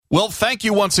Well, thank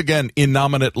you once again,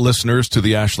 innominate listeners to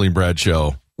the Ashley and Brad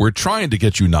Show. We're trying to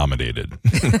get you nominated.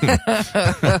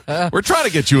 We're trying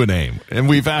to get you a name. And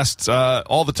we've asked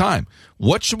all the time,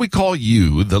 what should we call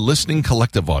you, the listening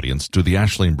collective audience, to the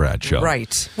Ashley and Brad Show?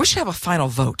 Right. We should have a final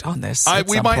vote on this.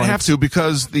 We might have to,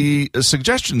 because the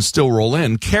suggestions still roll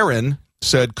in. Karen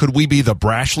said, could we be the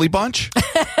Brashley Bunch?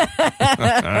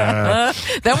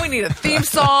 Then we need a theme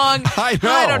song. I know.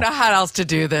 I don't know how else to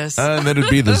do this. And then it'd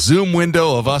be the Zoom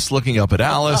window of us looking up at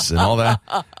Alice and all that.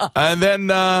 And then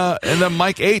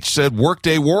Mike H said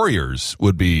Workday Warriors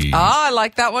would be I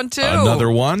like that one too.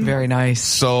 Another one. Very nice.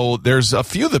 So there's a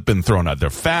few that have been thrown out there.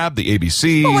 Fab, the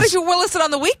ABCs. Well, what if you will listen on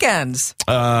the weekends?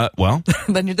 Well,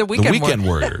 then you're the Weekend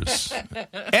Warriors.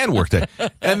 And Workday.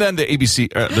 And then the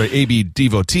the AB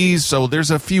Devotees. So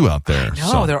there's a few out there.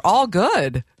 No, they're all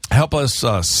good. Help us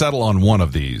settle on one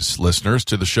of these, listeners,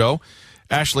 to the show.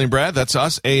 Ashley and Brad, that's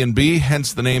us, A and B,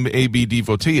 hence the name AB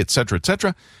Devotee, etc.,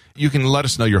 etc. You can let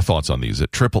us know your thoughts on these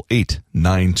at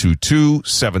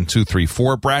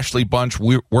 888-922-7234. Brashley Bunch,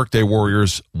 Workday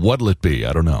Warriors, what'll it be?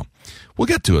 I don't know. We'll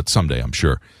get to it someday, I'm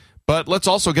sure. But let's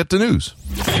also get to news.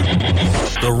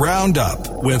 The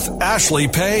Roundup with Ashley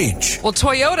Page. Well,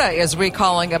 Toyota is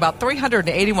recalling about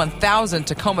 381,000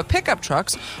 Tacoma pickup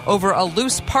trucks over a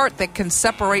loose part that can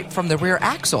separate from the rear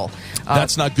axle.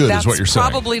 That's not good, is what you're saying.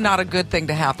 That's probably not a good thing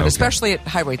to happen, especially at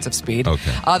high rates of speed.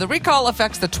 Okay. The recall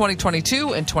affects the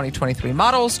 2022 and 2023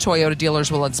 models. Toyota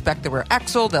dealers will inspect the rear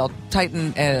axle. They'll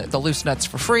tighten the loose nuts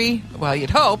for free. Well,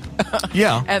 you'd hope.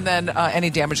 Yeah. And then any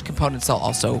damaged components they'll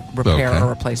also repair or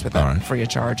replace with them free of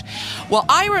charge. Well,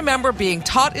 I remember being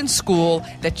taught in school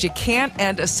that you can't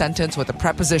end a sentence with a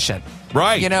preposition.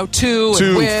 Right. You know, to,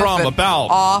 and with, from, and about.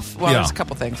 Off. Well, there's a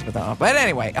couple things with that. But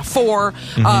anyway, for.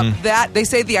 That they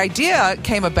say the idea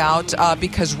came about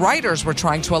because writers were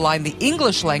trying to align the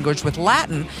English language with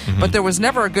Latin, but there was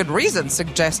never a good reason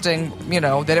suggesting,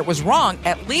 that it was wrong,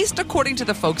 at least according to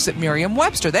the folks at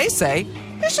Merriam-Webster. They say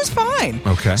it's just fine.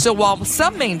 Okay. So while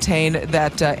some maintain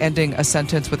that ending a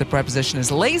sentence with a preposition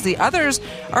is lazy, others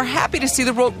are happy to see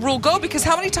the rule go, because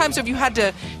how many times have you had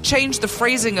to change the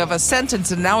phrasing of a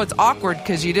sentence and now it's awkward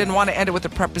because you didn't want to end it with a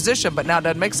preposition, but now it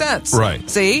doesn't make sense? Right.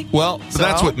 See? Well,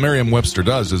 that's what Merriam-Webster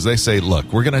does, is they say, look,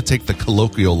 we're going to take the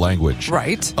colloquial language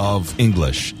of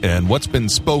English, and what's been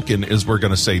spoken is we're going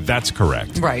to say that's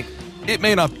correct. Right. It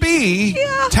may not be,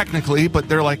 technically, but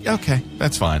they're like, okay,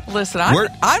 that's fine. Listen,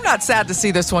 I'm not sad to see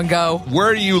this one go.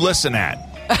 Where do you listen at?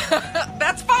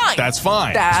 That's fine. That's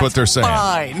fine. That's what they're saying.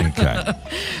 Fine. Okay.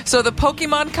 So the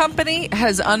Pokemon Company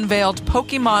has unveiled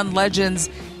Pokemon Legends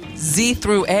Z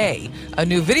through A, a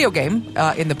new video game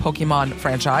in the Pokemon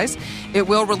franchise. It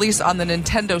will release on the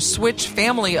Nintendo Switch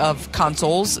family of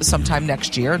consoles sometime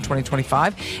next year in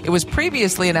 2025. It was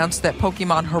previously announced that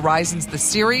Pokemon Horizons, the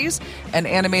series, an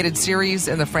animated series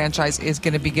in the franchise, is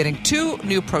going to be getting 2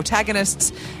 new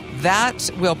protagonists. That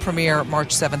will premiere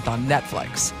March 7th on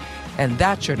Netflix. And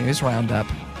that's your news roundup.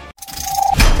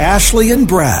 Ashley and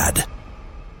Brad.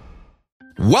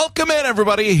 Welcome in,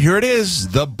 everybody. Here it is,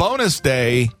 the bonus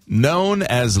day known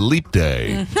as Leap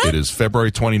Day. It is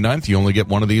February 29th. You only get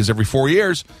one of these every 4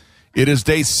 years. It is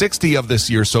day 60 of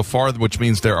this year so far, which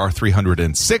means there are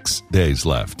 306 days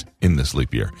left in this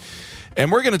leap year.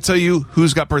 And we're going to tell you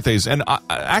who's got birthdays. And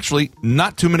actually,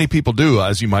 not too many people do,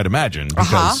 as you might imagine,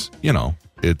 because,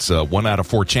 it's a 1 out of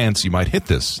 4 chance you might hit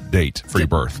this date for your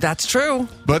birth. That's true.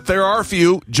 But there are a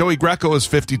few. Joey Greco is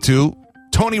 52.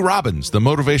 Tony Robbins, the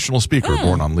motivational speaker,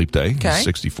 born on Leap Day, is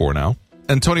 64 now.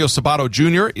 Antonio Sabato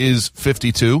Jr. is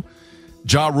 52.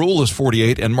 Ja Rule is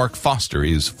 48, and Mark Foster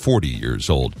is 40 years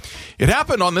old. It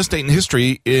happened on this date in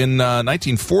history in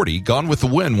 1940. Gone with the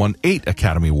Wind won 8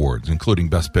 Academy Awards, including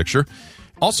Best Picture.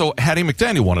 Also, Hattie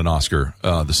McDaniel won an Oscar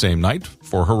the same night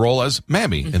for her role as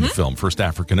Mammy in the film, first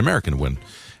African-American to win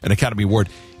an Academy Award.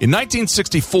 In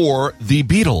 1964, the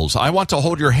Beatles' I Want to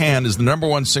Hold Your Hand is the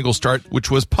 #1 single chart, which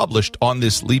was published on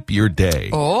this leap year day.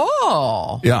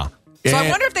 Oh. Yeah. So I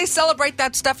wonder if they celebrate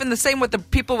that stuff in the same with the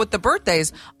people with the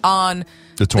birthdays on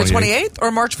the 28th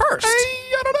or March 1st.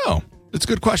 I don't know. It's a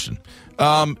good question. In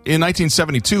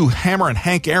 1972, Hammer and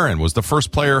Hank Aaron was the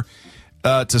first player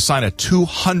to sign a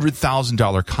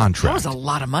 $200,000 contract. That was a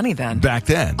lot of money then. Back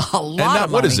then. A lot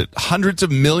of money. What is it? Hundreds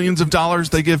of millions of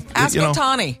dollars they give? Ask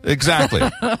Otani. Exactly.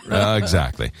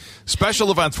 Exactly.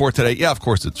 Special events for today. Yeah, of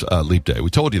course, it's Leap Day.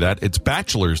 We told you that. It's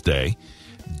Bachelor's Day,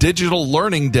 Digital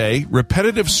Learning Day,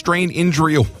 Repetitive Strain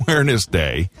Injury Awareness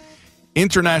Day,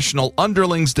 International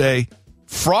Underlings Day,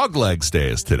 Frog Legs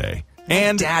Day is today.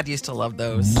 And Dad used to love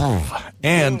those.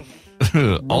 And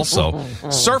also,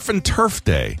 Surf and Turf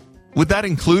Day. Would that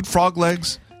include frog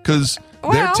legs? Because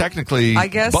Well, they're technically I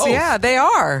guess, both. yeah, they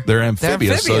are. They're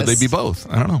amphibious, so they'd be both.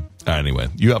 I don't know. Anyway,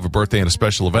 you have a birthday and a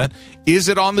special event. Is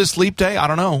it on this leap day? I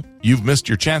don't know. You've missed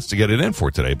your chance to get it in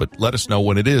for today, but let us know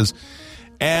when it is.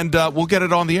 And we'll get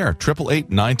it on the air.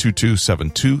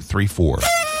 888-922-7234.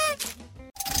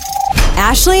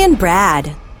 Ashley and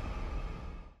Brad.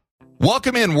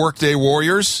 Welcome in, Workday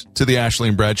Warriors, to the Ashley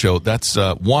and Brad Show. That's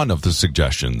one of the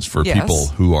suggestions for people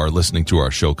who are listening to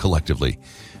our show collectively.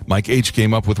 Mike H.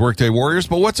 came up with Workday Warriors,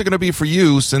 but what's it going to be for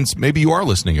you since maybe you are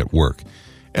listening at work?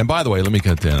 And by the way, let me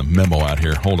get the memo out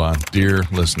here. Hold on. Dear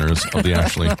listeners of the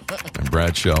Ashley and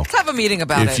Brad Show. Let's have a meeting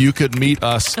about it. If you could meet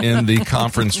us in the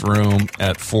conference room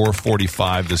at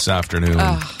 4:45 this afternoon.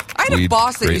 I had a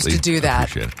boss that used to do that.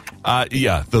 Appreciate it.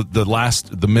 Yeah, the last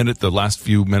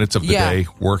few minutes of the day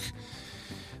work.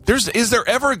 Is there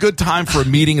ever a good time for a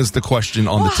meeting is the question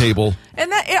on the table?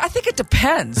 And I think it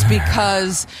depends,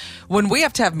 because when we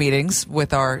have to have meetings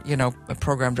with our,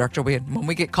 program director, when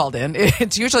we get called in,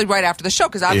 it's usually right after the show,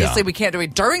 because obviously we can't do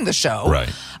it during the show. Right.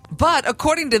 But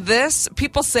according to this,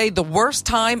 people say the worst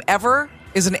time ever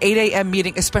is an 8 a.m.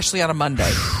 meeting, especially on a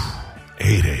Monday.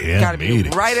 8 a.m. Got to be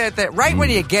right when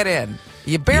you get in.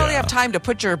 You barely have time to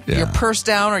put your purse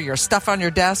down or your stuff on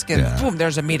your desk, and boom,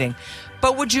 there's a meeting.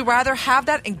 But would you rather have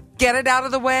that and get it out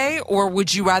of the way, or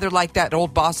would you rather, like that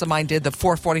old boss of mine did, the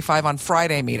 4:45 on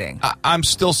Friday meeting? I'm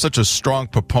still such a strong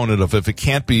proponent of, if it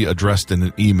can't be addressed in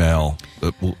an email,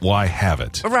 why have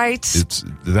it? Right. It's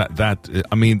that.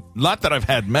 I mean, not that I've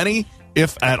had many,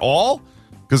 if at all,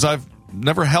 because I've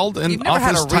never held an office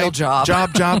had a real job,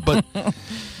 but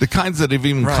the kinds that have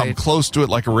even come close to it,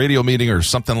 like a radio meeting or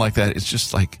something like that, it's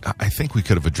just like, I think we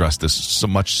could have addressed this so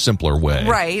much simpler way.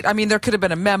 Right. I mean, there could have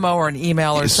been a memo or an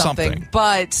email or something.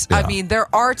 But, I mean, there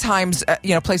are times,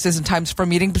 places and times for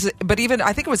meetings. But even,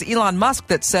 I think it was Elon Musk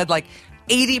that said, like,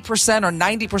 80% or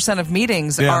 90% of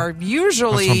meetings are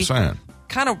usually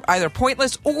kind of either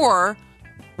pointless, or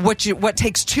what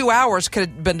takes 2 hours could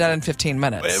have been done in 15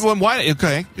 minutes. Well,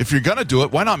 if you're going to do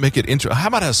it, why not make it how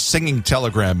about a singing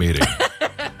telegram meeting?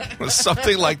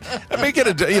 Something like, make it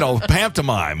a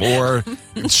pantomime or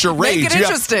charades. Make it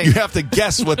interesting. You have to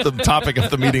guess what the topic of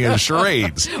the meeting is.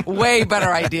 Charades. Way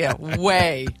better idea.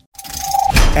 Way.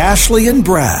 Ashley and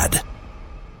Brad.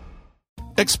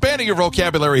 Expanding your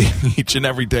vocabulary each and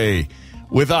every day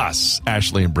with us,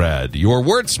 Ashley and Brad, your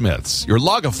wordsmiths, your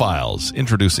logophiles,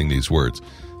 introducing these words.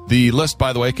 The list,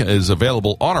 by the way, is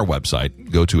available on our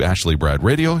website. Go to Ashley Brad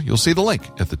Radio. You'll see the link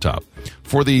at the top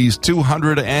for these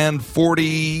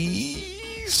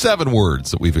 247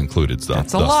 words that we've included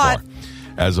thus far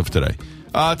as of today.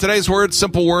 Today's word,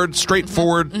 simple word,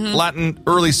 straightforward, Latin,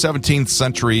 early 17th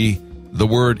century. The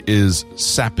word is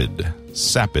sapid.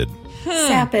 Sapid.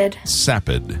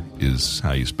 Sapid is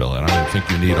how you spell it. I don't think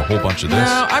you need a whole bunch of this.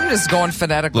 No, I'm just going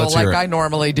phonetical I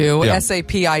normally do. Yeah.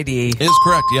 SAPID. Is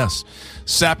correct, yes.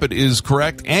 Sapid is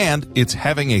correct, and it's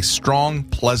having a strong,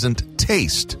 pleasant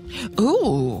taste.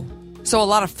 Ooh. So a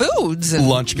lot of foods and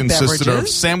lunch consisted beverages.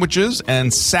 of sandwiches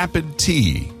and sapid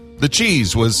tea. The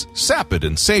cheese was sapid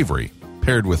and savory,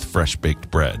 paired with fresh-baked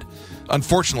bread.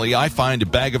 Unfortunately, I find a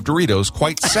bag of Doritos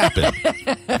quite sapid.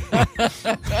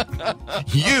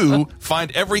 You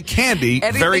find every candy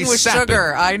anything very with sapid.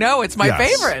 Sugar. I know, it's my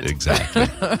favorite. Exactly.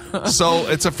 So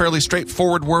it's a fairly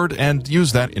straightforward word, and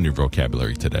use that in your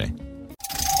vocabulary today.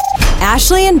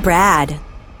 Ashley and Brad.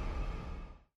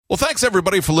 Well, thanks,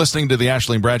 everybody, for listening to the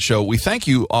Ashley and Brad Show. We thank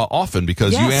you often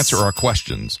because you answer our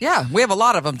questions. Yeah, we have a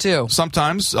lot of them, too.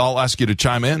 Sometimes I'll ask you to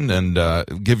chime in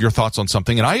and give your thoughts on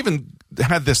something. And I even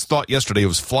had this thought yesterday. It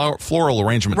was floral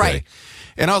arrangement day.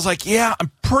 And I was like,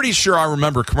 I'm pretty sure I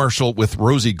remember a commercial with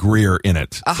Rosie Greer in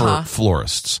it for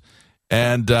florists.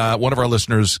 And one of our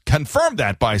listeners confirmed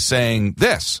that by saying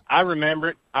this. I remember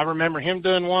it. I remember him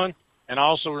doing one. And I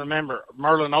also remember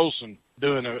Merlin Olsen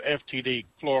doing a FTD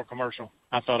floral commercial.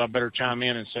 I thought I'd better chime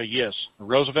in and say yes.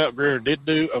 Roosevelt Greer did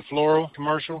do a floral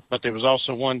commercial, but there was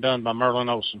also one done by Merlin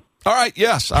Olsen. All right,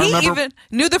 yes. I remember. He even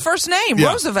knew the first name,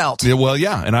 Roosevelt. Yeah, well,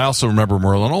 yeah, and I also remember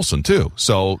Merlin Olsen, too.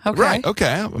 So,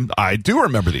 I do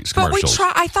remember these commercials.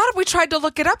 But I thought we tried to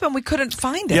look it up and we couldn't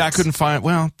find it. Yeah, I couldn't find it.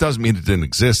 Well, it doesn't mean it didn't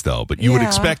exist, though. But you would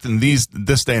expect in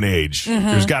this day and age,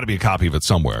 there's got to be a copy of it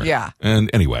somewhere. Yeah.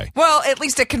 And anyway. Well, at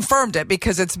least it confirmed it,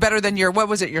 because it's better than your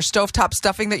stovetop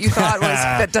stuffing that you thought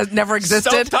never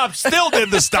existed? Stovetop still did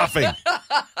the stuffing.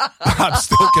 I'm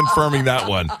still confirming that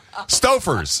one.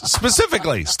 Stofers,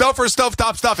 specifically. Stofers. go for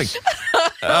stovetop stuffing.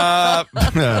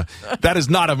 That is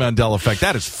not a Mandela effect.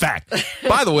 That is fact.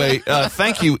 By the way,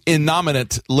 thank you,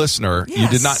 innominate listener. Yes. You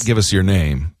did not give us your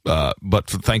name, but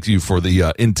thank you for the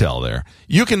intel there.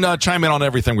 You can chime in on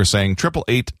everything we're saying.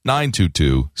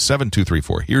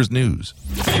 888-922-7234. Here's news.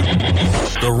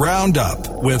 The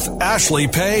Roundup with Ashley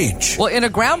Page. Well, in a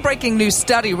groundbreaking new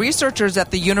study, researchers at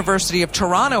the University of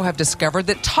Toronto have discovered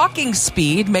that talking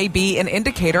speed may be an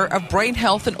indicator of brain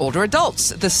health in older adults.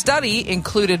 The study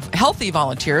included healthy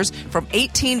volunteers from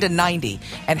 18 to 90,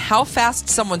 and how fast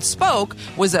someone spoke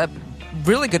was a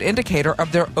really good indicator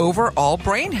of their overall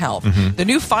brain health. The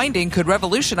new finding could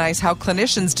revolutionize how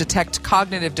clinicians detect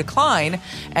cognitive decline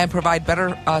and provide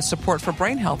better support for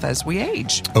brain health as we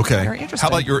age. Okay. Very interesting.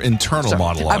 How about your internal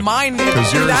monologue? Mine,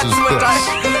 because yours that's is what this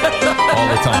all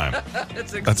the time.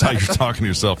 That's how you're exactly. talking to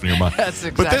yourself in your mind. That's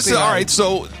exactly But this is all right.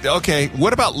 So, okay,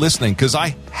 what about listening? Because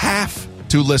I have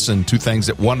to listen to things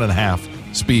at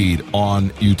 1.5 speed on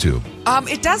YouTube.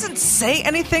 It doesn't say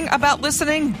anything about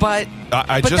listening, but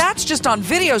but that's just on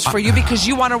videos for you because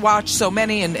you want to watch so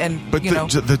many but you know.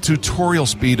 the tutorial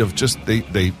speed of just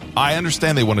they I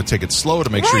understand they want to take it slow to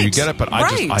make sure you get it, but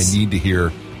I need to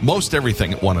hear most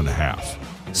everything at 1.5.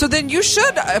 So then you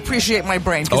should appreciate my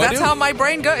brain because that's how my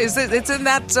brain goes. It's in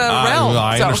that realm.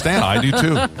 I understand. I do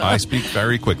too. I speak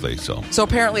very quickly. So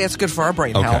apparently it's good for our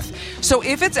brain health. So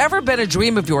if it's ever been a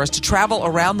dream of yours to travel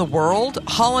around the world,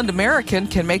 Holland American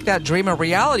can make that dream a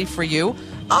reality for you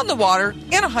on the water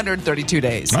in 132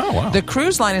 days. Oh, wow. The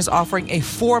cruise line is offering a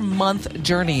 4-month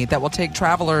journey that will take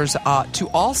travelers to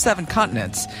all 7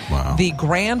 continents. Wow. The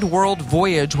Grand World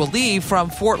Voyage will leave from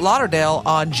Fort Lauderdale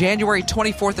on January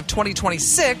 24th of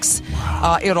 2026.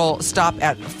 Wow. It'll stop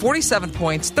at 47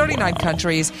 points, 39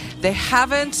 countries. They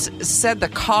haven't said the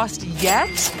cost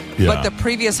yet, but the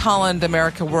previous Holland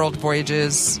America World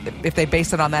Voyages, if they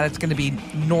base it on that, it's going to be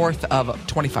north of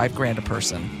 $25,000 a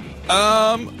person.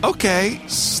 Okay,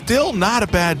 still not a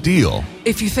bad deal.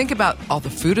 If you think about all the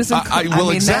food is included,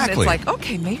 exactly. then it's like,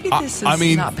 okay, maybe this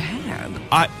is not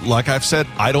bad. Like I've said,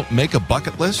 I don't make a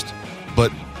bucket list, but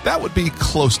that would be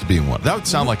close to being one. That would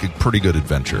sound like a pretty good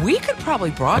adventure. We could probably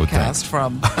broadcast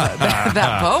from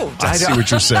that boat. I see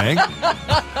what you're saying.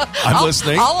 I'm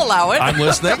listening. I'll allow it. I'm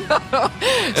listening.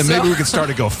 And maybe we could start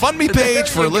a GoFundMe page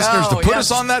for listeners to put us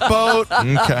on that boat.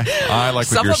 Okay. I like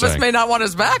what you're saying. Some of us may not want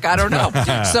us back. I don't know.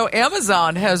 So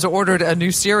Amazon has ordered a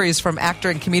new series from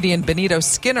actor and comedian Benito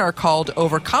Skinner called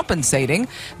Overcompensating.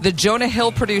 The Jonah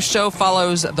Hill-produced show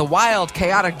follows the wild,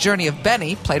 chaotic journey of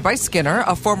Benny, played by Skinner,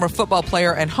 a former football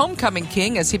player and homecoming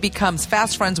king, as he becomes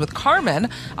fast friends with Carmen,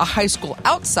 a high school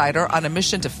outsider on a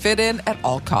mission to fit in at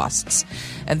all costs.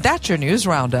 And that's your news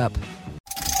roundup.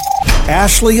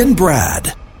 Ashley and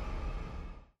Brad.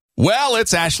 Well,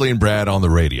 it's Ashley and Brad on the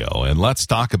radio, and let's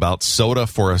talk about soda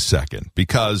for a second,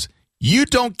 because you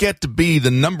don't get to be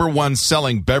the number one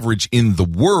selling beverage in the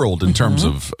world in terms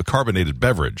of a carbonated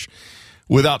beverage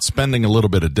without spending a little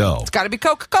bit of dough. It's got to be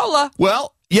Coca-Cola.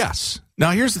 Well, yes.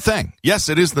 Now, here's the thing. Yes,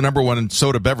 it is the number one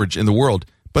soda beverage in the world,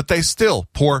 but they still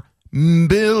pour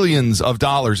billions of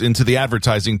dollars into the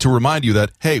advertising to remind you that,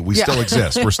 hey, we still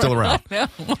exist. We're still around.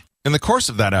 In the course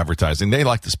of that advertising, they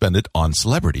like to spend it on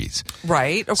celebrities.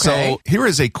 Right, okay. So here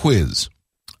is a quiz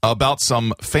about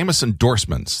some famous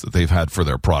endorsements that they've had for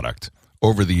their product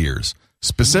over the years,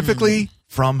 specifically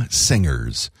from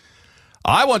singers.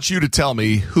 I want you to tell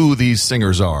me who these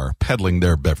singers are peddling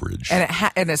their beverage.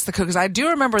 And it's the Coke, because I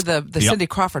do remember the Cindy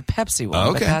Crawford Pepsi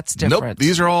one, but that's different. Nope,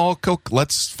 these are all Coke.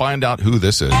 Let's find out who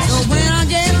this is. So when I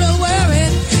get to worry,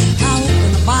 I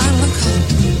open a bottle of Coke.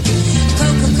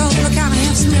 Coca-Cola kind of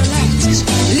helps me relax.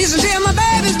 Listen till my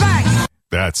baby's back.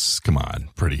 That's, come on,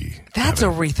 pretty. That's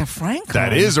Aretha Franklin.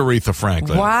 That is Aretha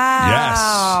Franklin. Wow.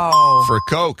 Yes, for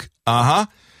Coke. Uh-huh.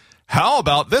 How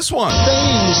about this one?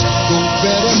 Things go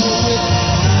better with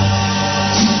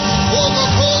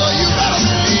Coca-Cola. You better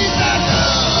believe that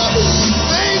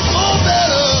things go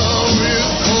better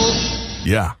with Coke.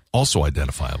 Yeah, also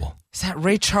identifiable. Is that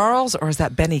Ray Charles or is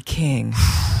that Benny King?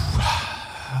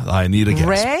 I need a guess.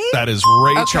 Ray? That is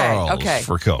Ray Charles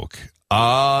for Coke.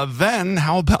 Then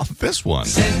how about this one?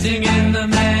 Sitting in the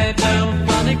meadow,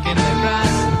 frolic in the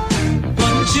grass.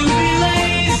 Wouldn't you be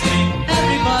lazy?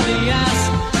 Everybody asks.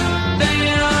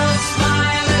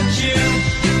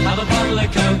 Have a bottle of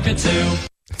Coke or two.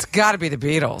 It's got to be the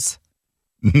Beatles.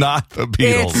 Not the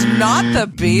Beatles. It's not the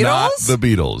Beatles? Not the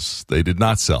Beatles. They did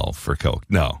not sell for Coke.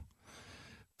 No.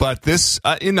 But this,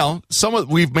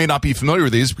 we may not be familiar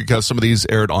with these because some of these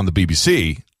aired on the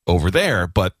BBC over there,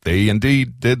 but they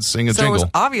indeed did sing a jingle. So it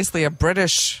was obviously a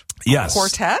British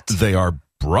quartet? They are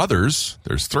brothers.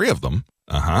 There's 3 of them.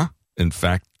 Uh-huh. In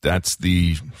fact, that's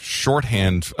the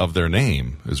shorthand of their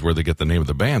name, is where they get the name of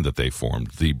the band that they formed.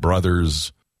 The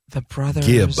Brothers. The Brothers.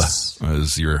 Gibb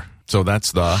is your. So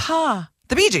that's the.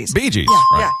 The Bee Gees. Bee Gees. Yeah,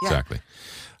 right, yeah. exactly.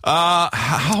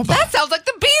 How about, that sounds like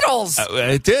the Beatles.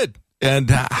 It did.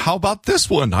 And how about this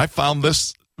one? I found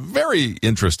this very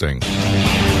interesting.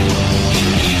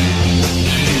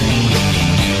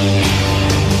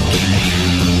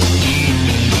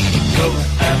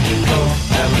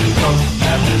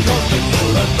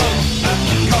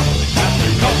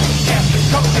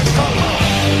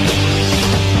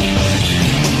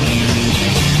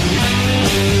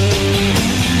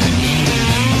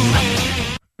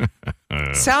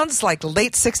 Sounds like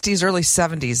late 60s, early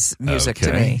 70s music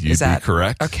to me. You'd Is that be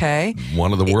correct? Okay.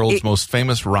 One of the world's most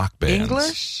famous rock bands.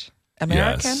 English?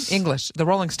 American? Yes. English. The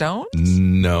Rolling Stones?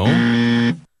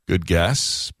 No. Good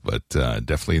guess, but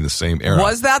definitely in the same era.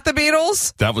 Was that the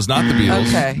Beatles? That was not the Beatles.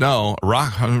 Okay. No, a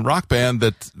rock band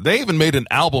that they even made an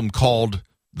album called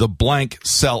The Blank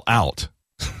Sell Out,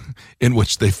 in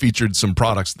which they featured some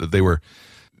products that they were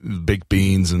baked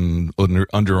beans and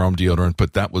underarm deodorant,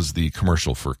 but that was the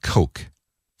commercial for Coke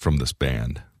from this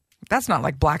band. That's not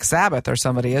like Black Sabbath or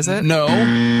somebody, is it?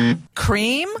 No.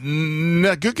 Cream?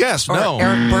 No, good guess. Or no.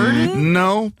 Eric Burden?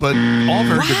 No, but all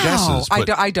very good guesses. But,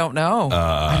 I don't know.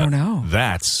 I don't know.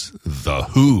 That's The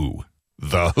Who.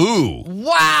 The Who.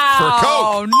 Wow. For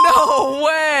Coke. No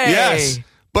way. Yes.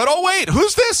 But oh, wait,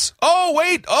 who's this? Oh,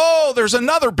 wait. Oh, there's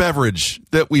another beverage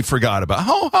that we forgot about.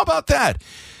 Oh, how about that?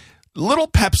 Little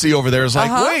Pepsi over there is like,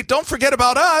 wait, don't forget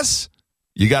about us.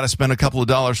 You got to spend a couple of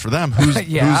dollars for them. Who's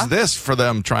this for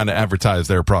them trying to advertise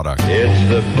their product? It's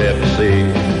the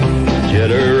Pepsi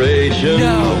generation.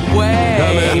 No way.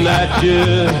 Coming at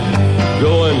you,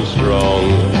 going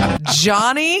strong.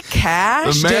 Johnny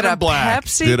Cash The Man did in a Black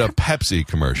Pepsi. did a Pepsi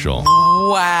commercial.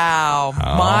 Wow.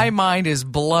 How My mind is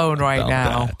blown right about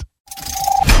now. that?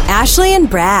 Ashley and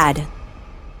Brad.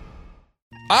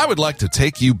 I would like to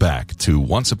take you back to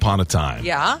once upon a time.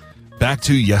 Yeah? Back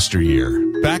to yesteryear.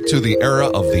 Back to the era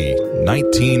of the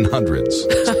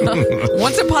 1900s.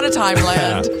 Once upon a time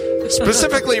land.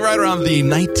 Specifically right around the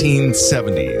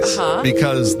 1970s.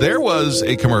 Because there was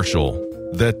a commercial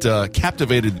that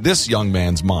captivated this young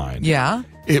man's mind. Yeah?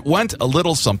 It went a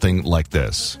little something like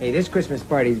this. Hey, this Christmas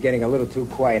party is getting a little too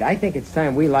quiet. I think it's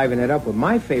time we liven it up with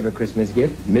my favorite Christmas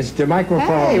gift, Mr.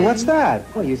 Microphone. Hey, what's that?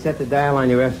 Well, you set the dial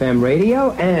on your FM radio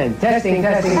and testing.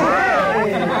 Hey,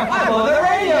 I'm on the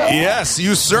radio. Yes,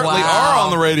 you certainly are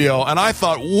on the radio. And I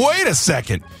thought, wait a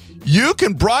second. You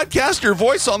can broadcast your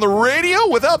voice on the radio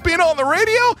without being on the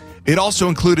radio? It also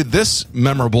included this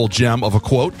memorable gem of a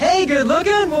quote. Hey, good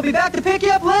looking. We'll be back to pick you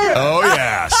up later. Oh,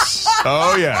 yes.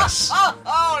 Oh, yes.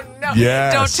 Oh, no.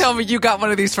 Yes. Don't tell me you got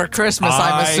one of these for Christmas,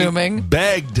 I'm assuming. I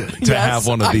begged to have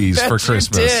one of these for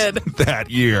Christmas that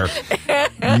year.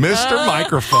 Mr.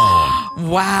 Microphone.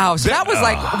 Wow. So that was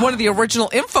like one of the original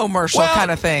infomercial kind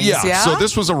of things. Yeah. So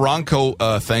this was a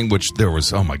Ronco thing, which there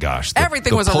was, oh my gosh.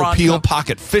 Everything was a Ronco. Peel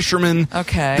Pocket Fisherman.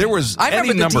 Okay. There was I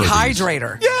remember any the number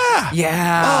dehydrator. Of these. Yeah.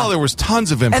 Yeah. Oh, there was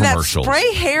tons of infomercials. And that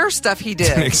spray hair stuff he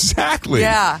did. Exactly.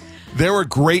 Yeah. There were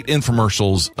great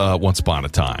infomercials once upon a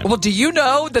time. Well, do you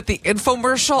know that the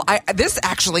infomercial, this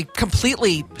actually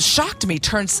completely shocked me,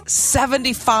 turns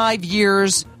 75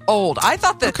 years old. I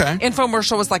thought the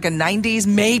infomercial was like a 90s,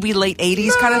 maybe late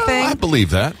 80s kind of thing. I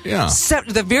believe that, yeah.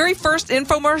 The very first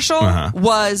infomercial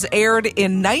was aired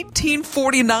in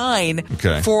 1949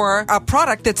 for a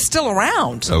product that's still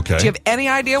around. Okay. Do you have any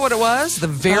idea what it was? The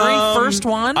very first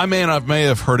one? I may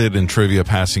have heard it in trivia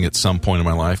passing at some point in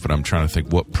my life, but I'm trying to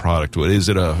think what product. Is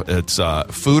it it's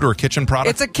food or kitchen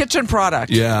product? It's a kitchen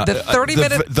product. Yeah. The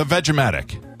 30-minute... The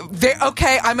Vegematic.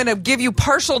 Okay, I'm going to give you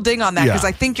partial ding on that because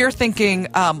I think you're thinking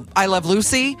I Love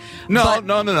Lucy. No.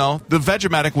 The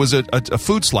Vegematic was a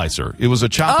food slicer. It was a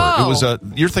chopper. It was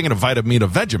you're thinking of Vitamina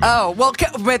Vegemite. Oh, well,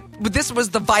 but this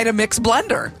was the Vitamix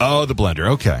blender. Oh, the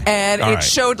blender. Okay. And it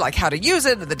showed like how to use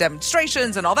it and the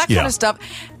demonstrations and all that kind of stuff.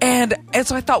 And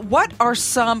so I thought, what are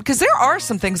some, because there are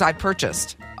some things I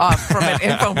purchased from an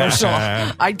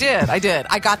infomercial. I did.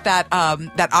 I got that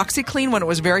OxyClean when it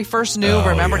was very first new.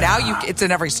 Remember now it's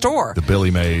in every store. The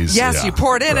Billy Mays. Yes, you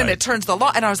pour it in and it turns the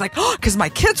and I was like, because my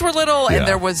kids were little and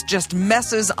there was just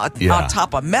messes on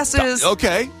top of messes.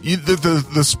 Okay,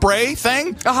 the spray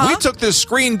thing. We took this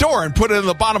screen door and put it in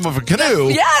the bottom of a canoe.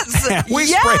 Yes, we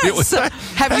sprayed it with that.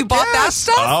 Have you bought that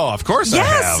stuff? Oh, of course. Yes,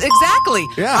 I have. exactly.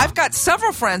 Yeah. I've got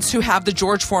several friends who have the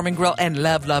George Foreman grill and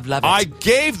love it. I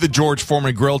gave the George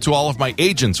Foreman grill to all of my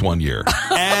agents one year,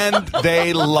 and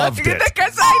they loved it.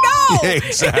 Because I know.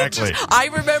 Exactly. I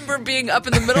remember being up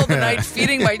in the middle of the night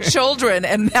feeding my children,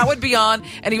 and that would be on.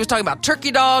 And he was talking about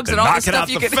turkey dogs and all this stuff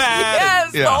you could.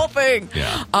 Yes, the whole thing.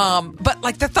 Yeah. But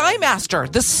like the Thigh Master,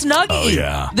 the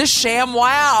Snuggie, the Sham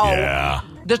Wow,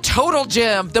 the Total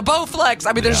Gym, the Bowflex.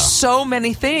 I mean, there's so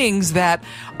many things that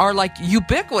are like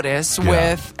ubiquitous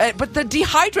with, but the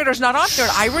dehydrator's not on there.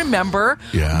 I remember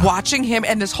watching him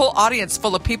and this whole audience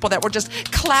full of people that were just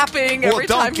clapping every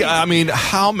time. I mean,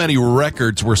 how many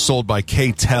records were sold by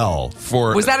K-Tel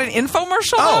for? Was that an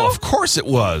infomercial? Oh, of course it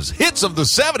was. Hits of the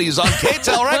 70s on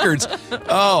K-Tel Records. Oh,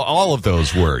 all of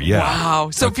those were, Wow.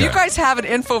 So if you guys have an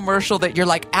infomercial that you're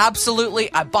like,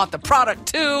 absolutely, I bought the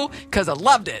product too because I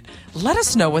loved it, let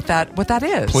us know what that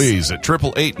is. Please, at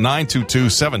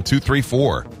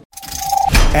 888-922-7234.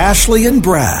 Ashley and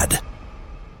Brad.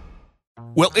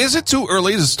 Well, is it too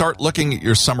early to start looking at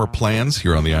your summer plans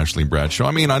here on the Ashley and Brad Show?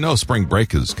 I mean, I know spring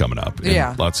break is coming up.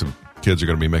 And lots of kids are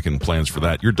going to be making plans for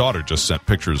that. Your daughter just sent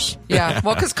pictures. Yeah,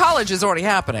 well, because college is already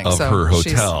happening. Of her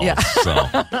hotel. Yeah. So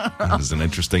that is an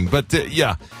interesting. But, don't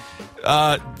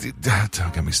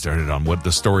get me started on what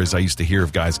the stories I used to hear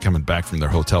of guys coming back from their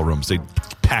hotel rooms. They'd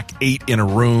pack 8 in a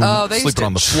room, sleeping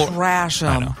on the floor. Trash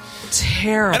them. I know.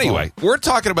 Terrible. Anyway, we're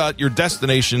talking about your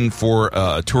destination for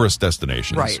tourist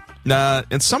destinations. Right.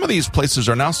 And some of these places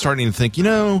are now starting to think,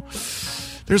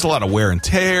 there's a lot of wear and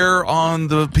tear on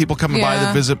the people coming by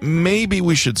to visit. Maybe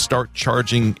we should start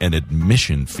charging an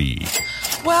admission fee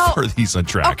for these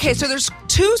attractions. Okay, so there's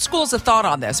two schools of thought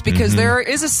on this because there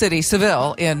is a city,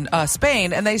 Seville, in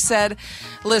Spain, and they said,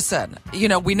 listen,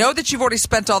 we know that you've already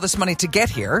spent all this money to get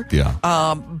here,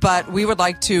 but we would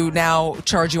like to now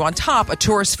charge you on top a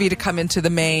tourist fee to come into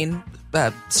the main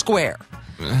square.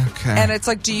 Okay. And it's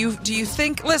like, do you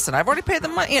think, listen, I've already paid the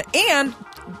money, and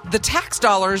the tax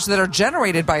dollars that are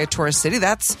generated by a tourist city,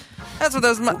 that's what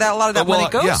a lot of that money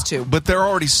goes to. But they're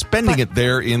already spending it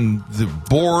there in the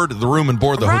room and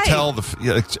board, the hotel, the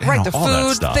all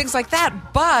food, things like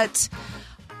that. But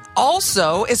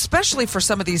also, especially for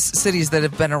some of these cities that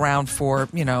have been around for,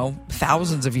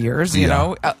 thousands of years,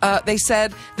 they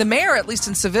said, the mayor, at least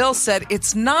in Seville, said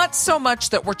it's not so much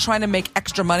that we're trying to make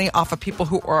extra money off of people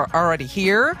who are already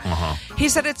here. He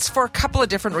said it's for a couple of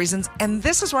different reasons. And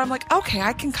this is where I'm like, okay,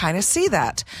 I can kind of see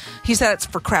that. He said it's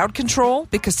for crowd control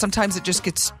because sometimes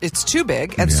it's too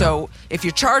big. And so if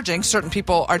you're charging, certain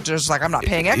people are just like, I'm not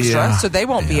paying extra, so they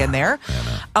won't be in there.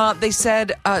 They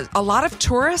said a lot of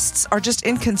tourists are just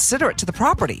inconsiderate to the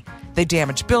property. They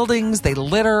damage buildings, they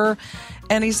litter,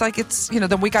 and he's like, it's,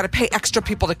 then we got to pay extra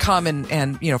people to come and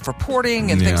for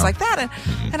porting and things like that.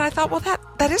 And I thought, well,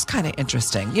 that is kind of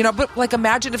interesting, but like,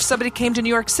 imagine if somebody came to New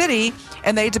York City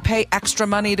and they had to pay extra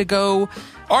money to go.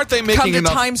 Aren't they making come to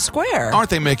Times Square? Aren't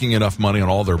they making enough money on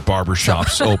all their barber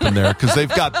shops open there? Because they've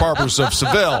got Barbers of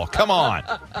Seville. Come on.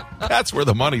 That's where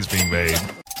the money's being made.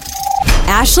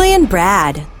 Ashley and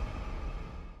Brad.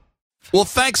 Well,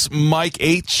 thanks, Mike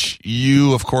H.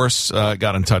 You, of course,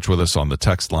 got in touch with us on the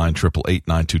text line,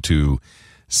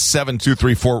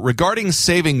 888-922-7234. Regarding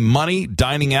saving money,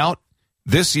 dining out,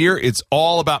 this year it's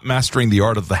all about mastering the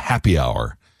art of the happy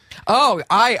hour. Oh,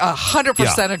 I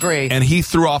 100% agree. And he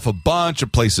threw off a bunch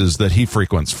of places that he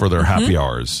frequents for their happy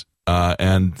hours.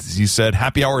 And he said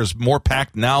happy hour is more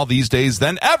packed now these days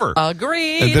than ever.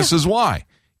 Agreed. And this is why.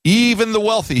 Even the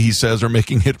wealthy, he says, are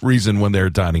making it reason when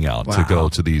they're dining out to go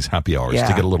to these happy hours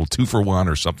to get a little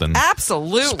 2-for-1 or something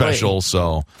special.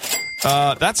 So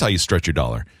that's how you stretch your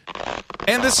dollar.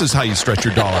 And this is how you stretch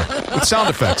your dollar with sound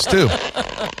effects, too.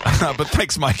 But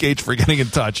thanks, Mike H., for getting in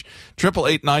touch.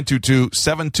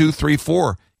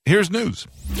 888-922-7234. Here's news.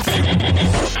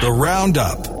 The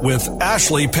Roundup with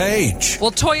Ashley Page.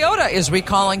 Well, Toyota is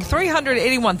recalling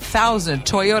 381,000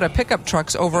 Toyota pickup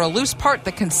trucks over a loose part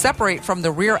that can separate from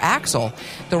the rear axle.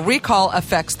 The recall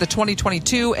affects the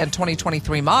 2022 and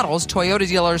 2023 models. Toyota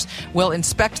dealers will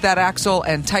inspect that axle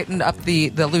and tighten up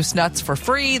the loose nuts for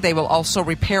free. They will also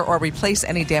repair or replace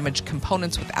any damaged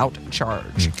components without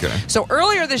charge. Okay. So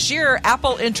earlier this year,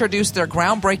 Apple introduced their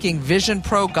groundbreaking Vision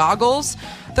Pro goggles.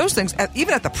 Those things,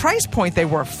 even at the price point they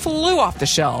were, flew off the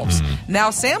shelves.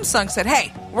 Now Samsung said,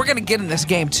 hey, we're going to get in this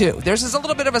game too. Theirs is a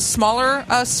little bit of a smaller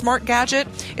smart gadget.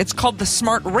 It's called the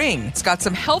Smart Ring. It's got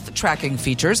some health tracking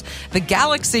features. The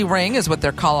Galaxy Ring is what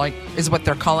they're calling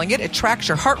it. It tracks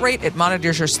your heart rate, it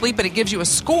monitors your sleep, and it gives you a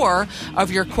score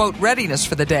of your, quote, readiness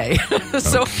for the day.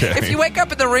 So if you wake up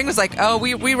and the ring was like, oh,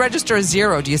 we register a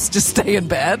 0, do you just stay in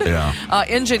bed? Yeah.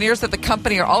 Engineers at the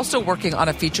company are also working on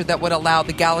a feature that would allow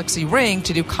the Galaxy Ring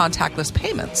to do contactless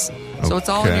payments. So it's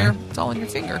all in your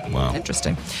finger. Wow.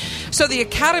 Interesting. So the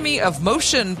Academy of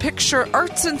Motion Picture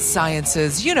Arts and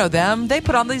Sciences, you know them, they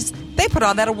put on these They put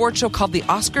on that award show called the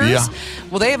Oscars. Yeah.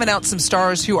 Well, they have announced some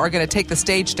stars who are going to take the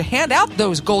stage to hand out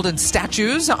those golden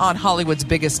statues on Hollywood's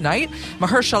biggest night.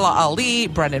 Mahershala Ali,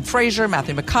 Brendan Fraser,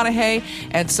 Matthew McConaughey,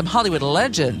 and some Hollywood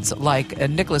legends like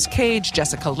Nicolas Cage,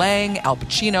 Jessica Lange, Al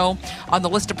Pacino. On the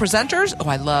list of presenters,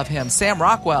 I love him, Sam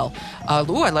Rockwell. I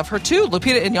love her too,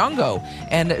 Lupita Nyong'o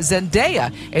and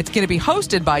Zendaya. It's going to be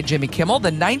hosted by Jimmy Kimmel.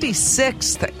 The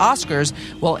 96th Oscars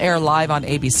will air live on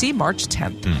ABC March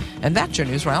 10th. And that's your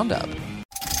news roundup.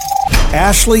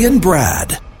 Ashley and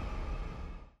Brad.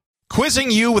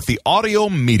 Quizzing you with the audio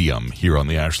medium here on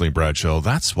the Ashley and Brad Show.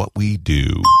 That's what we do.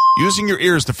 Using your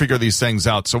ears to figure these things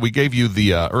out. So we gave you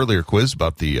the earlier quiz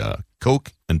about the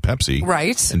Coke and Pepsi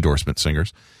endorsement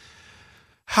singers.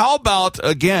 How about,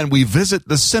 again, we visit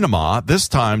the cinema, this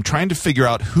time trying to figure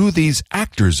out who these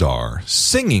actors are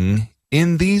singing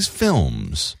in these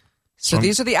films. So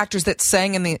these are the actors that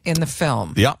sang in the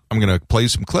film. Yeah, I'm going to play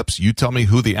some clips. You tell me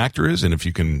who the actor is, and if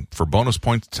you can, for bonus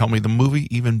points, tell me the movie,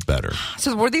 even better.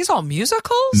 So were these all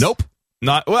musicals? Nope.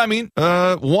 Not. Well, I mean,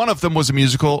 one of them was a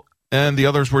musical, and the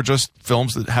others were just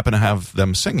films that happen to have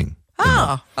them singing.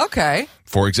 Oh, okay.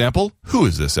 For example, who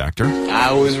is this actor?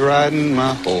 I was riding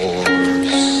my horse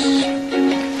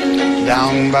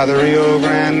down by the Rio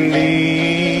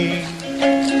Grande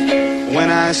when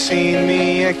I seen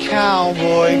me a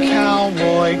cowboy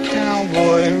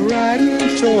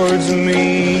riding towards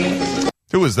me.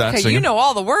 Who is that Okay, singing? you know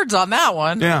all the words on that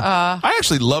one. Yeah. I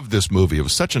actually loved this movie. It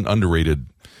was such an underrated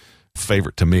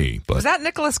favorite to me. But Was that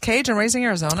Nicolas Cage in Raising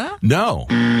Arizona? No.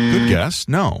 Good guess.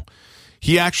 No.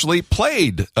 He actually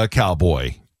played a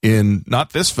cowboy in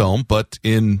not this film, but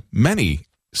in many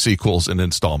sequels and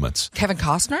installments. Kevin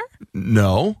Costner?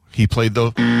 No, he played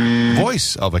the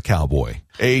voice of a cowboy.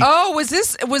 Was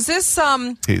this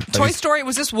Toy Story?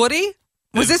 Was this Woody?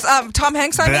 Was this Tom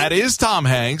Hanks? That is Tom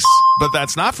Hanks, but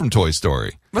that's not from Toy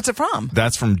Story. What's it from?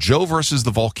 That's from Joe versus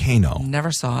the Volcano.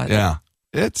 Never saw it. Yeah.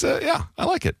 It's I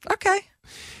like it. Okay.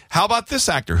 How about this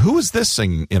actor? Who is this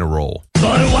singing in a role?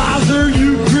 Budweiser,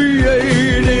 you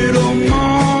created a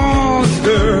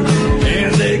monster,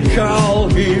 and they call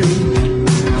him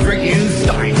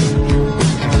Frankenstein.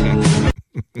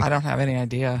 I don't have any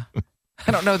idea.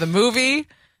 I don't know the movie.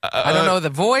 I don't know the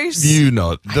voice. You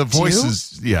know, the voice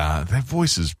is, that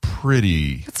voice is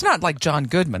pretty. It's not like John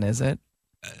Goodman, is it?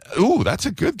 Ooh, that's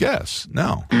a good guess.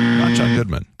 No, not John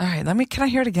Goodman. All right, can I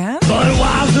hear it again?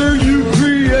 Budweiser, you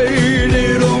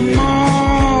created a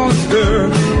monster,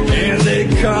 and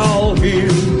they call him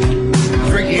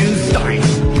Frankenstein.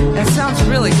 That sounds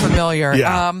really familiar.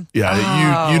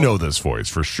 You know this voice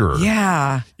for sure.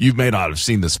 Yeah. You may not have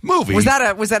seen this movie. Was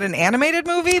that an animated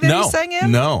movie that he sang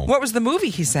in? No. What was the movie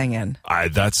he sang in?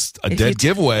 That's a dead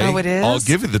giveaway. Oh, it is? I'll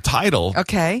give you the title.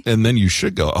 Okay. And then you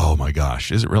should go, oh my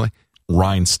gosh, is it really?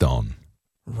 Rhinestone.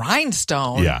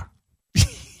 Rhinestone? Yeah.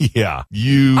 Yeah.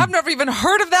 I've never even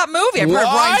heard of that movie. I've heard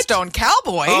of Rhinestone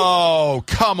Cowboy. Oh,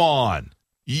 come on.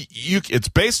 It's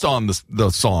based on the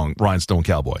song Rhinestone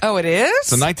Cowboy. Oh, it is?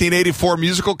 It's a 1984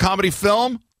 musical comedy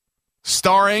film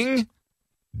starring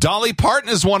Dolly Parton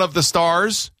as one of the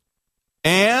stars.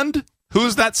 And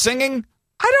who's that singing?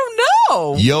 I don't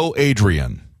know. Yo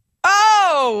Adrian.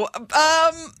 Oh,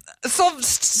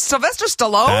 Sylvester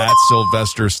Stallone? That's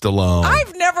Sylvester Stallone.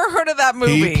 I've never heard of that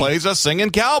movie. He plays a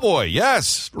singing cowboy.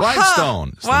 Yes. Rhinestone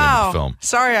is the name of the film.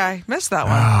 Sorry, I missed that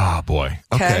one. Ah, boy.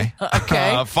 Okay.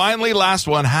 Okay. Finally, last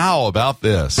one. How about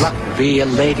this? Luck be a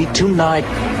lady tonight.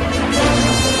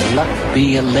 Luck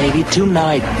be a lady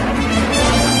tonight.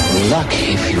 Luck,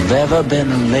 if you've ever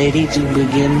been a lady to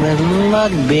begin with.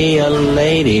 Luck be a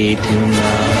lady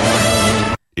tonight.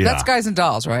 Yeah. That's Guys and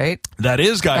Dolls, right? That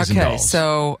is Guys and Dolls. Okay,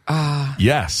 so...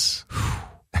 yes.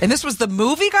 And this was the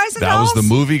movie Guys and Dolls? That was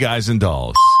the movie Guys and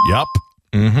Dolls. Yep.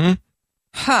 Mm-hmm.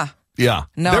 Huh. Yeah.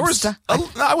 No, there was,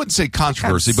 I wouldn't say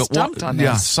controversy, but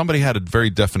somebody had a very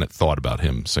definite thought about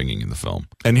him singing in the film.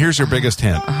 And here's your biggest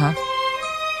hint.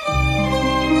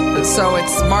 So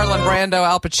it's Marlon Brando,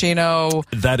 Al Pacino.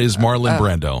 That is Marlon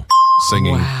Brando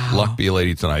singing Luck Be a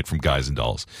Lady Tonight from Guys and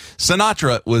Dolls.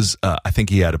 Sinatra was, I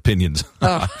think he had opinions.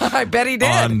 I bet he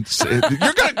did.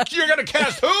 You're gonna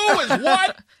cast who is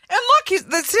what? And look, he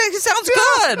sounds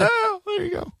good. There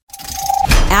you go.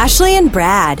 Ashley and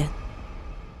Brad.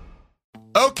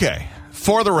 Okay,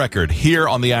 for the record, here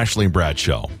on the Ashley and Brad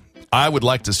Show, I would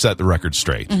like to set the record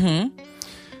straight. Mm-hmm.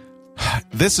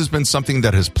 This has been something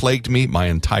that has plagued me my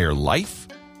entire life.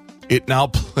 It now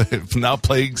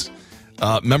plagues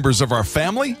members of our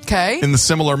family in the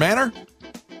similar manner.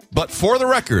 But for the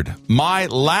record, my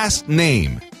last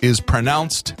name is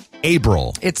pronounced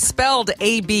Abrell. It's spelled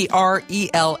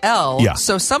Abrell. Yeah.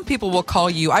 So some people will call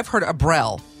you, I've heard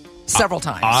Abrell. several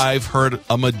times. I've heard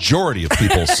a majority of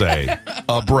people say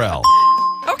Abrel.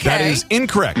 Okay. That is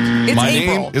incorrect. It's My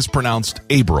April. name is pronounced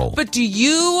Abril. But do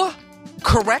you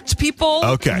correct people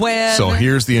when... So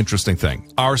here's the interesting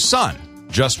thing. Our son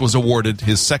just was awarded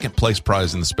his second place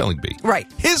prize in the spelling bee. Right.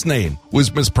 His name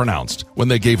was mispronounced when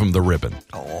they gave him the ribbon.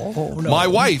 Oh, no. My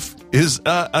wife is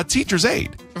a teacher's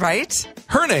aide. Right.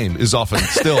 Her name is often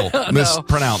still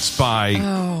mispronounced by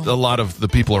a lot of the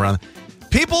people around.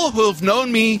 People who have known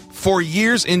me for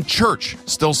years in church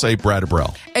still say Brad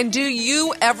Abrel. And do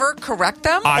you ever correct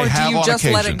them? I or have do you on just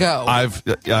occasion. let it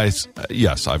go?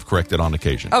 Yes, I've corrected on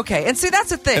occasion. Okay, and see,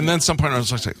 that's the thing. And then some point I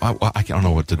was like, I don't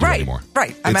know what to do anymore.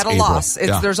 Right. I'm It's at a April. loss.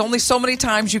 There's only so many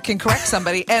times you can correct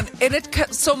somebody.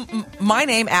 So my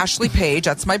name, Ashley Page,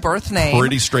 that's my birth name.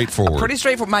 Pretty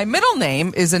straightforward. My middle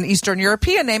name is an Eastern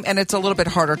European name, and it's a little bit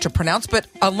harder to pronounce. But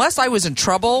unless I was in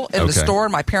trouble in the store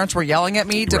and my parents were yelling at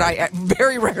me, did I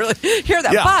very rarely hear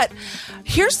that. Yeah. But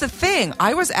here's the thing.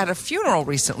 I was at a funeral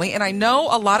recently, and I know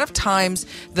a lot of times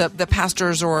the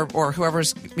pastors or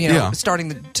whoever's starting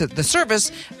the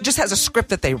service just has a script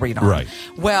that they read on. Right.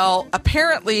 Well,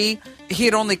 apparently he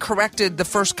had only corrected the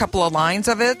first couple of lines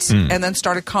of it and then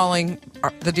started calling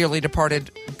the dearly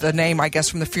departed the name, I guess,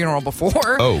 from the funeral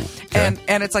before. Oh, okay.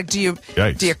 And it's like, do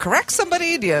you correct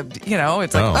somebody? Do you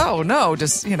it's like, no,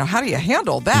 just, how do you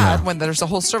handle that when there's a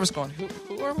whole service going, who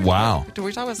are we? Wow. Do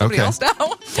we talk about somebody else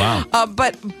now? Wow.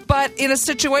 But in a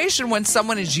situation when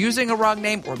someone is using a wrong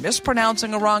name or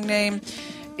mispronouncing a wrong name,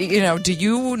 do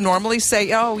you normally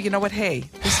say, oh, you know what, hey,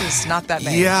 this is not that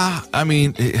name? Yeah, I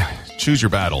mean, choose your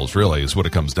battles, really, is what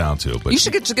it comes down to. But you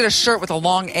should get a shirt with a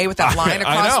long A with that line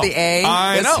across the A.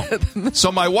 I know.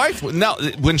 So my wife, now,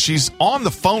 when she's on the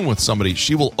phone with somebody,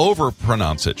 she will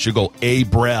overpronounce it. She'll go,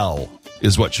 Abrel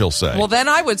is what she'll say. Well, then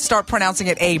I would start pronouncing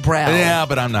it Abrel. Yeah,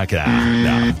 but I'm not going to.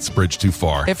 No, it's a bridge too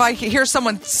far. If I hear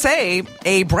someone say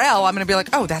Abrel, I'm going to be like,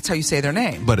 oh, that's how you say their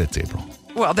name. But it's April.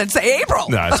 Well, then say April.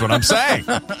 No, that's what I'm saying.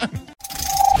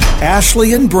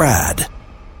 Ashley and Brad.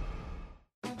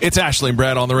 It's Ashley and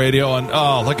Brad on the radio, and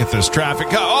look at this traffic.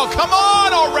 Oh, come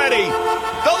on already!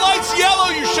 The light's yellow.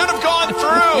 You should have gone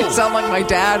through. You sound like my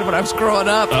dad when I was growing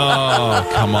up.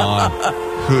 Oh, come on.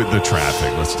 The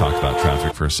traffic. Let's talk about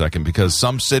traffic for a second, because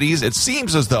some cities, it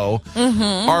seems as though,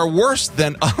 are worse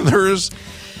than others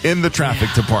in the traffic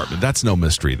department. That's no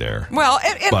mystery there. Well,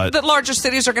 and the larger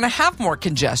cities are going to have more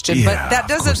congestion, but that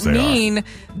doesn't mean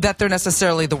that they're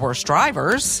necessarily the worst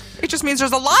drivers. It just means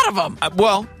there's a lot of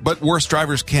them. But worse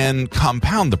drivers can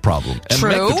compound the problem and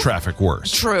make the traffic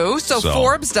worse. True. So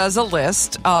Forbes does a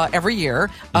list every year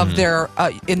of their,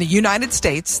 in the United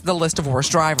States, the list of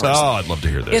worst drivers. Oh, I'd love to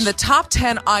hear this. In the top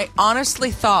 10, I honestly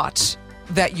thought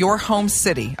that your home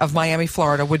city of Miami,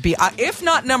 Florida would be, if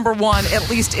not number one, at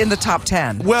least in the top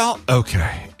 10. Well,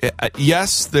 okay.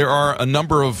 Yes, there are a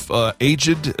number of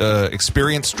aged,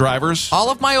 experienced drivers. All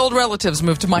of my old relatives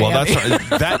moved to Miami. Well, that's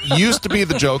right. That used to be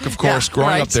the joke, of course,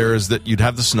 growing up there, is that you'd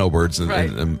have the snowbirds,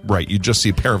 and you'd just see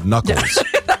a pair of knuckles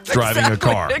driving a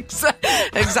car.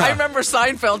 I remember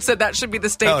Seinfeld said that should be the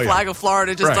state flag of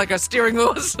Florida, just like a steering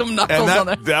wheel with some knuckles on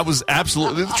it. That was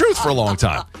absolutely the truth for a long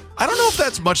time. I don't know if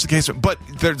that's much the case, but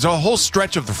there's a whole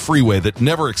stretch of the freeway that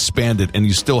never expanded, and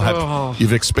you still have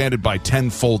you've expanded by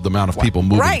tenfold the amount of people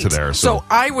moving to there. So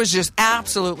I was just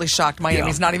absolutely shocked.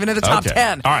 Miami's not even in the top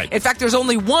 10. All right. In fact, there's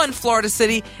only one Florida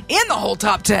city in the whole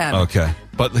top 10. Okay.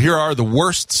 But here are the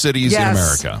worst cities in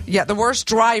America. Yeah, the worst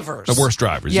drivers. The worst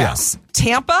drivers, yes.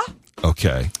 Tampa.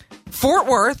 Okay. Fort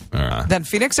Worth, then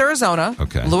Phoenix, Arizona,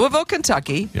 Louisville,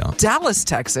 Kentucky, Dallas,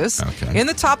 Texas, in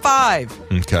the top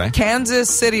 5. Okay. Kansas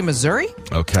City, Missouri.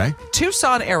 Okay.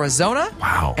 Tucson, Arizona.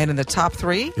 Wow. And in the top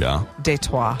 3,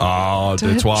 Detroit. Oh,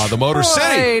 Detroit, the Motor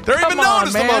City. They're even known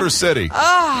as the Motor City.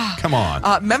 Come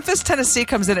on. Memphis, Tennessee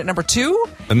comes in at number 2.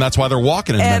 And that's why they're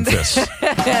walking in Memphis.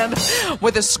 And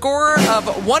with a score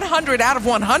of 100 out of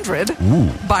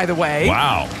 100, by the way.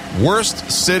 Wow. Worst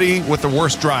city with the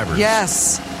worst drivers.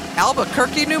 Yes.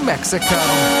 Albuquerque, New Mexico.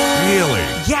 Really?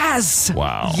 Yes.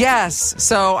 Wow. Yes.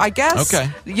 So I guess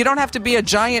you don't have to be a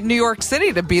giant New York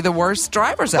City to be the worst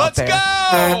drivers out there.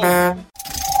 Let's go!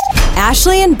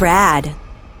 Ashley and Brad.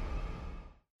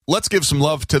 Let's give some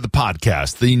love to the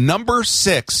podcast, the number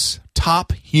 6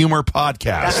 top humor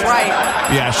podcast. That's right.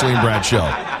 The Ashley and Brad Show.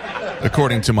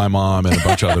 According to my mom and a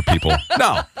bunch of other people.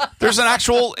 No, there's an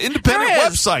actual independent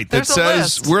website that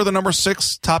says we're the number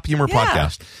 6 top humor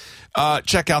podcast.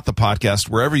 Check out the podcast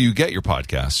wherever you get your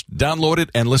podcast. Download it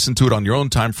and listen to it on your own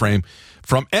time frame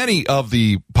from any of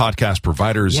the podcast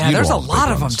providers. Yeah, there's a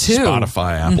lot of them, too.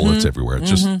 Spotify, Apple, it's everywhere.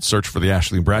 Just search for the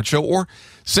Ashley and Brad Show, or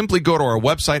simply go to our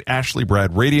website,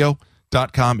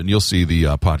 .com, and you'll see the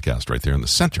podcast right there in the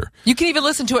center. You can even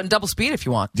listen to it in double speed if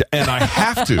you want. And I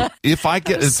have to. If I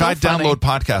download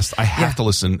podcasts, I have to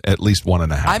listen at least 1.5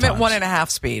 times. I'm at 1.5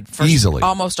 speed for easily,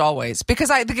 almost always, because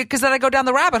then I go down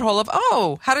the rabbit hole of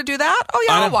how to do that. Oh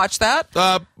yeah, I'll watch that.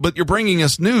 But you're bringing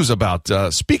us news about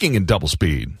speaking in double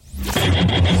speed.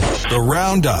 The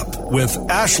Roundup with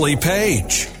Ashley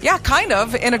Page. Yeah, kind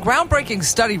of. In a groundbreaking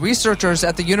study, researchers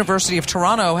at the University of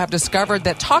Toronto have discovered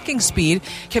that talking speed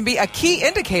can be a key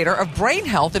indicator of brain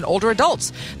health in older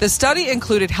adults. The study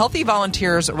included healthy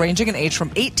volunteers ranging in age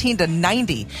from 18 to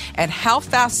 90, and how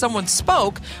fast someone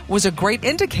spoke was a great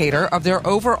indicator of their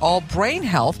overall brain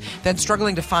health than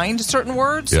struggling to find certain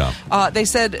words. Yeah. They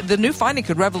said the new finding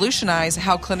could revolutionize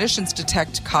how clinicians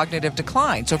detect cognitive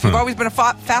decline. So if you've always been a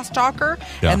fast talker,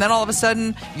 and then all of a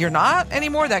sudden you're not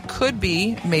anymore, that could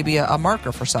be maybe a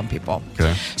marker for some people.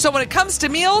 Okay. So when it comes to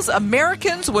meals,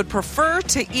 Americans would prefer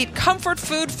to eat comfort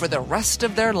food for the rest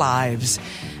of their lives,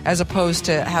 as opposed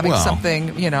to having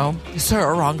something,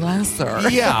 sir, wrong glass, sir.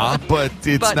 Yeah, but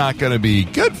it's not going to be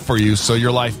good for you, so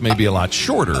your life may be a lot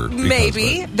shorter.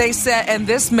 Maybe. They said, and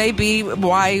this may be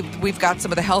why we've got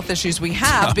some of the health issues we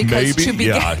have. Because maybe? To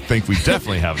begin, I think we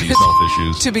definitely have these health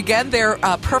issues. To begin their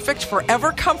perfect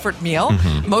forever comfort meal,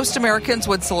 most Americans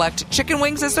would select chicken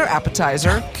wings as their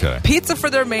appetizer, pizza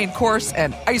for their main course,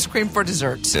 and ice cream for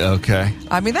dessert. Okay.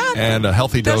 I mean, that and a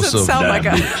healthy dose of doesn't sound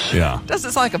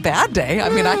like a bad day. I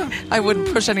mean, I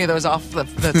wouldn't push any of those off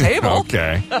the table.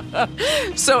 Okay.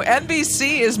 So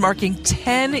NBC is marking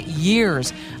 10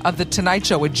 years of The Tonight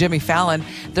Show with Jimmy Fallon.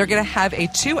 They're going to have a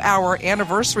 2-hour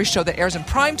anniversary show that airs in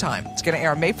prime time. It's going to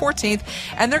air May 14th,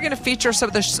 and they're going to feature some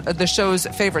of the show's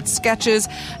favorite sketches.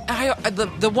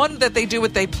 The one that they do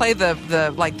with, they play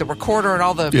the recorder and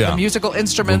all the musical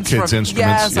instruments. Kids'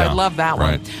 instruments. Yes, I love that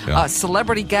one. Right. Yeah.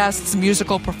 Celebrity guests,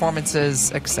 musical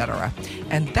performances, etc.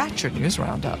 And that's your news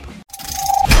roundup.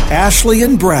 Ashley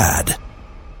and Brad.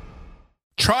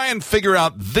 Try and figure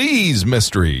out these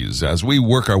mysteries as we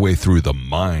work our way through the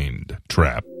mind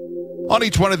trap. On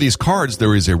each one of these cards,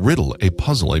 there is a riddle, a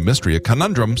puzzle, a mystery, a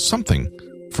conundrum, something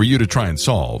for you to try and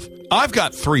solve. I've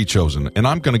got 3 chosen, and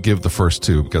I'm going to give the first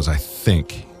 2 because I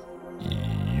think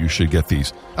you should get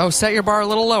these. Oh, set your bar a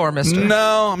little lower, mister.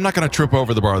 No, I'm not going to trip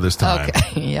over the bar this time.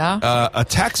 Okay, yeah. A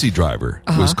taxi driver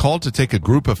was called to take a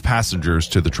group of passengers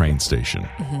to the train station.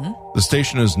 The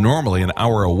station is normally an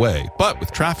hour away, but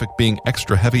with traffic being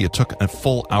extra heavy, it took a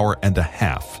full hour and a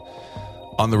half.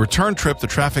 On the return trip, the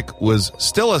traffic was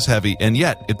still as heavy, and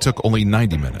yet it took only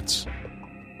 90 minutes.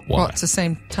 Why? Well, it's the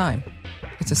same time.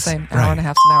 It's the same hour and a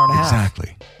half to an hour and a half.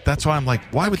 Exactly. That's why I'm like,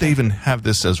 why would they even have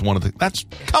this as one of the...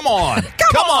 Come on.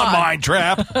 Come on, mind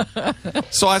trap.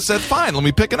 So I said, fine, let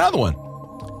me pick another one.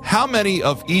 How many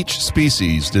of each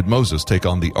species did Moses take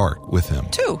on the ark with him?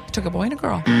 2. Took a boy and a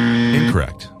girl.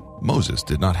 Incorrect. Moses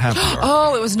did not have the ark.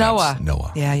 Oh, it was Noah. That's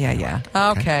Noah. Yeah.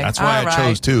 Okay. That's why I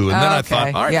chose 2. And then I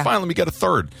thought, all right, fine, let me get a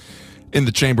third in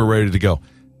the chamber ready to go.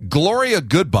 Gloria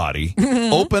Goodbody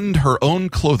opened her own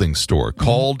clothing store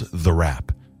called The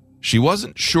Wrap. She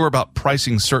wasn't sure about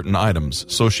pricing certain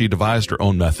items, so she devised her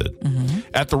own method.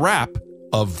 At The Wrap,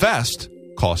 a vest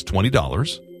cost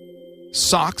 $20,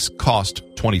 socks cost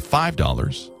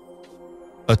 $25,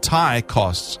 a tie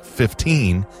costs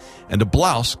 $15, and a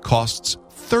blouse costs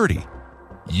 $30.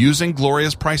 Using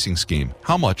Gloria's pricing scheme,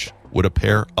 how much would a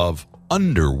pair of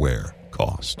underwear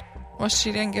cost? Well,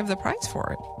 she didn't give the price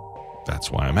for it.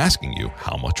 That's why I'm asking you,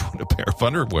 how much would a pair of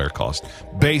underwear cost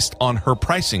based on her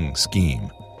pricing scheme?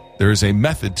 There is a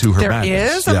method to her madness.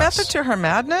 There is a method to her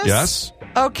madness? Yes.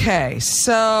 Okay,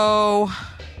 so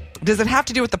does it have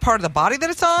to do with the part of the body that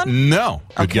it's on? No.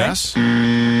 Good guess?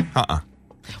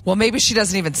 Well, maybe she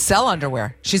doesn't even sell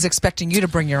underwear. She's expecting you to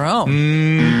bring your own.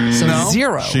 So no.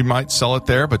 0. She might sell it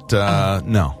there, but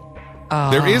no.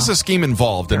 There is a scheme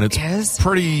involved, and it's a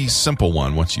pretty simple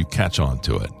one once you catch on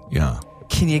to it. Yeah.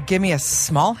 Can you give me a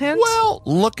small hint? Well,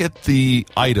 look at the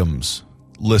items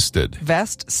listed.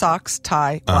 Vest, socks,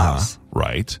 tie, blouse.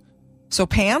 Right. So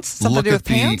pants? Something to do with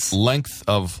pants? Look at the length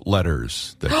of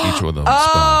letters that each of them spell.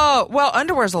 Oh, well,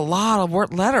 underwear's a lot of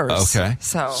letters. Okay.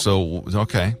 So,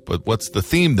 okay. But what's the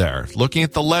theme there? Looking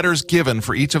at the letters given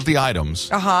for each of the items.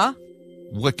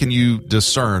 What can you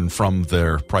discern from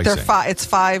their pricing? It's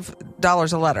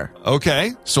 $5 a letter.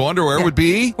 Okay. So underwear would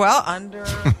be? Well,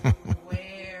 underwear.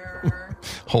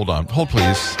 Hold on. Hold,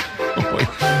 please.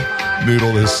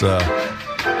 Noodle this. How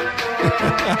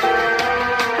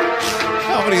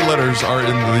many letters are in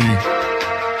the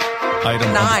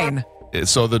item? 9.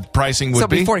 So the pricing would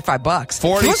be $45.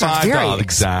 $45. Very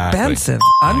exactly. Expensive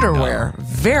underwear.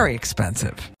 Very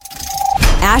expensive.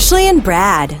 Ashley and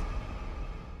Brad.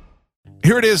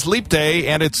 Here it is, Leap Day,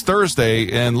 and it's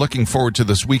Thursday, and looking forward to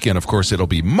this weekend. Of course, it'll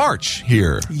be March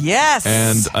here. Yes.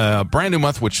 And a brand new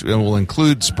month, which will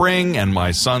include spring and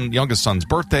my youngest son's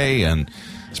birthday and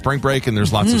spring break, and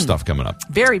there's lots of stuff coming up.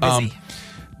 Very busy.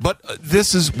 But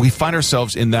we find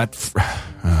ourselves in that,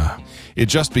 it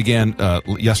just began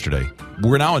yesterday.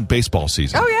 We're now in baseball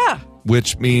season. Oh, yeah.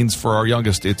 Which means for our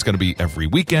youngest, it's going to be every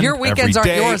weekend. Your weekends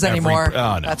aren't yours anymore.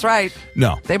 No. That's right.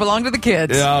 No. They belong to the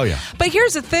kids. Oh, yeah. But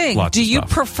here's the thing. Do you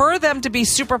prefer them to be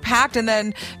super packed and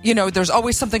then, there's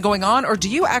always something going on? Or do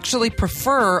you actually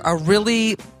prefer a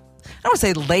really, I don't want to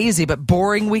say lazy, but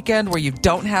boring weekend where you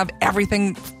don't have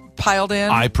everything piled in?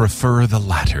 I prefer the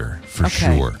latter, for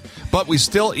sure. But we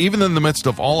still, even in the midst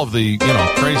of all of the,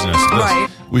 craziness,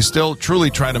 we still truly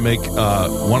try to make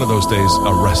one of those days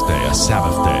a rest day, a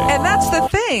Sabbath day. And that's the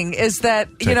thing, is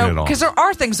that, because there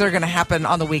are things that are going to happen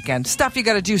on the weekend, stuff you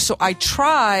got to do. So I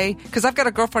try, because I've got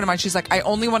a girlfriend of mine, she's like, I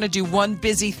only want to do one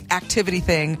busy activity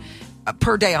thing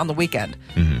per day on the weekend.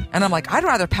 Mm-hmm. And I'm like, I'd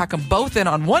rather pack them both in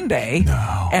on one day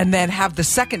and then have the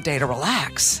second day to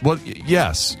relax. Well,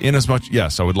 yes. I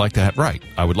would like to have,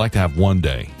 I would like to have one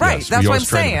day. Right. Yes, that's what I'm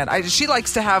saying. She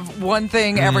likes to have one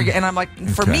thing every, and I'm like,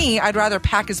 for me, I'd rather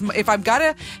pack if I've got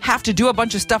to have to do a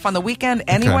bunch of stuff on the weekend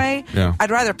anyway, I'd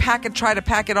rather try to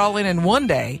pack it all in one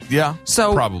day. Yeah.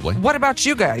 So probably. What about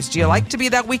you guys? Do you like to be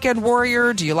that weekend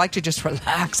warrior? Do you like to just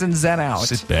relax and zen out?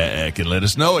 Sit back and let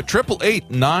us know at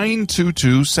 888-922-7234.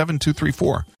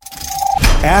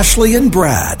 Ashley and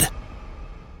Brad.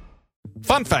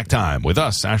 Fun fact time with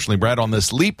us, Ashley and Brad, on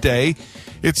this Leap Day.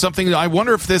 It's something I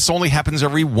wonder if this only happens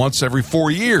every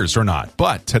 4 years or not.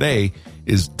 But today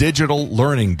is Digital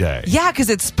Learning Day. Yeah, because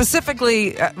it's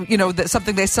specifically,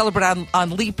 something they celebrate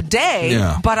on Leap Day.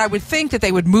 Yeah. But I would think that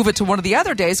they would move it to one of the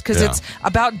other days because it's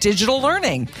about digital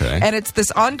learning. Okay. And it's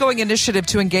this ongoing initiative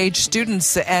to engage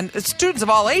students, and students of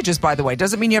all ages, by the way.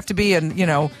 Doesn't mean you have to be in,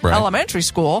 elementary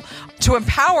school, to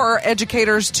empower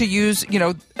educators to use,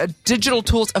 digital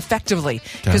tools effectively.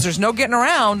 Because there's no getting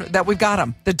around that we've got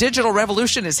them. The digital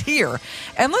revolution is here.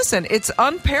 And listen, it's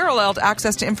unparalleled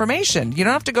access to information. You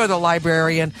don't have to go to the library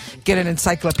and get an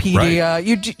encyclopedia. Right.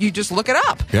 You just look it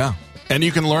up. Yeah. And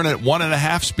you can learn at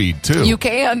 1.5 speed, too. You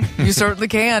can. You certainly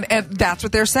can. And that's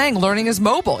what they're saying. Learning is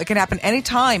mobile. It can happen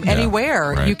anytime,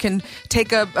 anywhere. Right. You can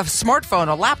take a smartphone,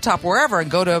 a laptop, wherever, and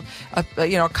go to a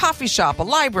coffee shop, a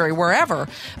library, wherever.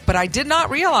 But I did not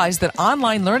realize that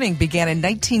online learning began in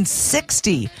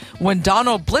 1960 when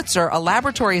Donald Blitzer, a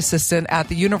laboratory assistant at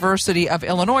the University of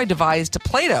Illinois, devised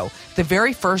PLATO, the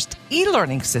very first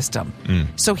e-learning system.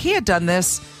 So he had done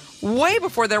this way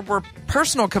before there were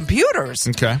personal computers.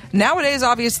 Okay. Nowadays,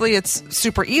 obviously, it's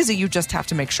super easy. You just have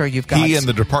to make sure you've got... He and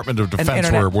the Department of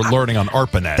Defense were learning on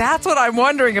ARPANET. That's what I'm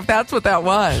wondering, if that's what that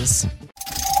was.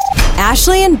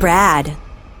 Ashley and Brad.